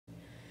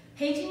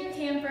Hey Junior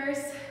Campers!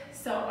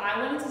 So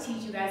I wanted to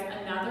teach you guys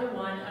another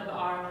one of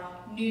our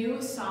new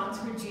songs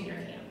for Junior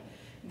Camp.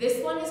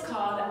 This one is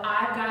called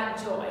I've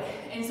Got Joy.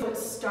 And so it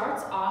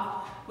starts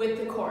off with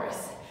the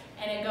chorus.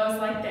 And it goes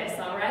like this,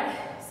 alright?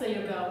 So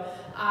you'll go,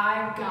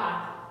 I've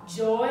got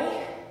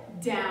joy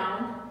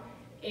down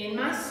in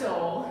my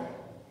soul.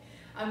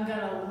 I'm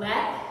gonna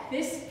let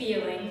this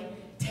feeling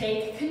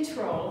take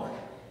control.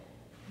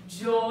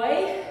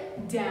 Joy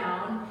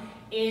down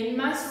in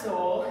my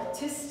soul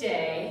to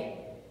stay.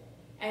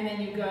 And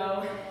then you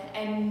go,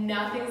 and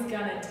nothing's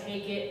gonna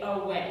take it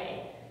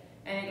away.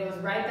 And it goes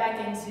right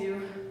back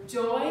into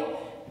joy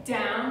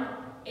down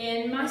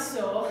in my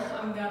soul.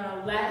 I'm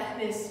gonna let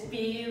this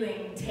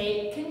feeling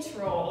take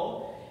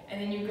control. And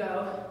then you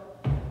go,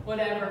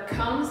 whatever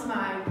comes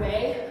my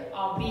way,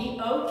 I'll be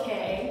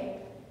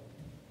okay,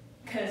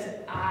 'cause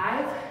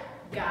I've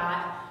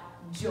got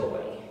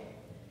joy.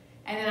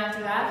 And then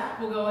after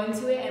that, we'll go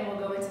into it and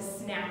we'll go into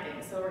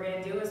snapping. So what we're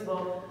gonna do is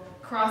we'll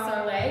cross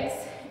our legs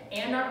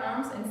and our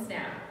arms and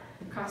snap.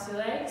 Cross your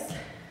legs,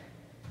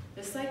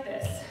 just like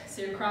this.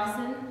 So you're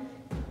crossing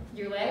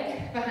your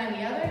leg behind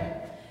the other,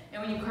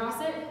 and when you cross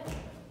it,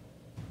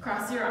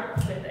 cross your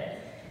arms with it.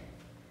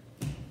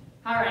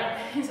 All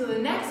right, and so the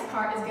next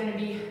part is gonna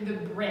be the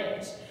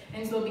bridge.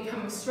 And so we'll be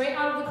coming straight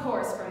out of the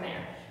chorus from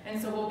there. And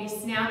so we'll be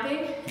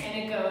snapping,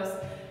 and it goes,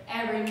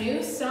 every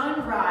new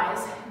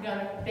sunrise,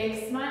 gonna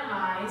fix my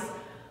eyes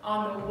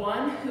on the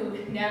one who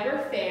never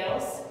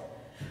fails.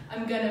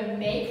 I'm gonna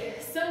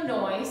make some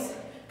noise,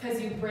 'cause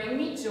you bring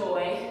me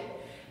joy,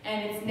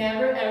 and it's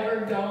never ever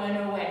going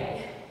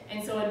away.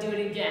 And so I'll do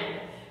it again.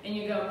 And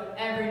you go,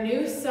 every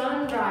new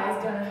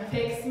sunrise, gonna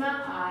fix my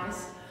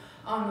eyes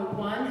on the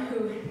one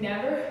who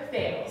never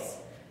fails.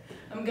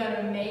 I'm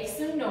gonna make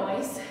some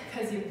noise,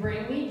 'cause you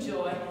bring me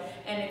joy,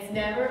 and it's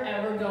never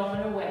ever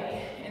going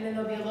away. And then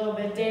there'll be a little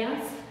bit of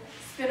dance,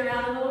 spin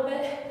around a little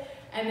bit,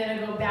 and then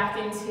I'll go back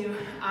into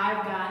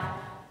I've got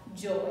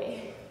joy.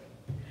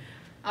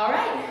 All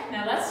right,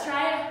 now let's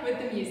try it with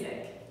the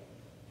music.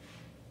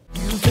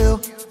 You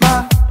fill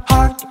my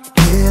heart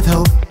with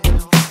hope.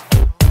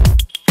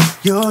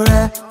 You're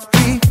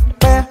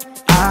everywhere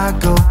I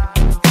go.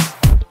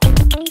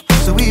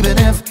 So even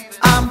if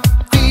I'm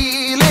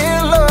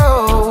feeling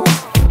low,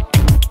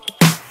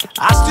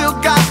 I still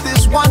got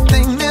this one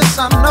thing, this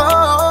I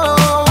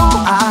know.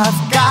 I've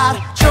got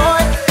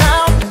joy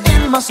down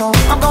in my soul.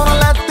 I'm gonna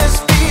let this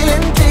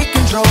feeling take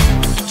control.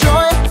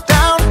 Joy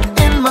down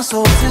in my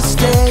soul to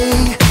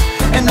stay,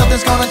 and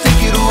nothing's gonna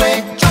take it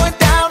away. Joy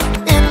down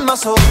in my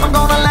soul. I'm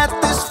gonna let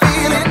this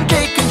feeling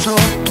take control.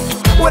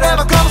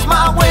 Whatever comes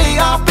my way,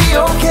 I'll be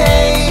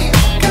okay,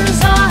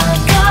 'cause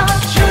I've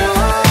got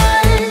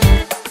joy.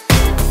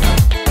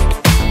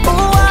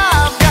 Oh,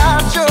 I've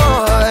got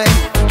joy.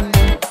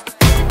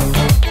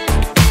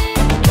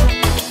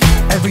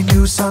 Every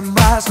new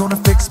sunrise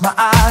gonna fix my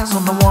eyes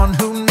on the one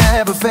who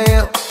never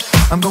fails.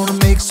 I'm gonna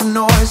make some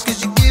noise,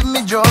 'cause you give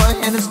me joy,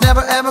 and it's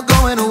never ever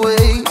going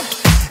away.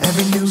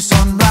 Every new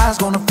sunrise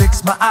gonna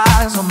fix my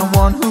eyes on the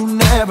one who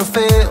never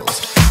fails.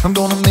 I'm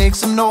gonna make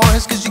some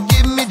noise, 'cause you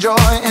give me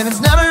joy, and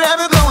it's never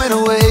ever going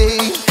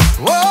away.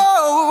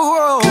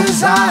 Whoa,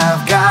 'cause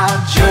I've got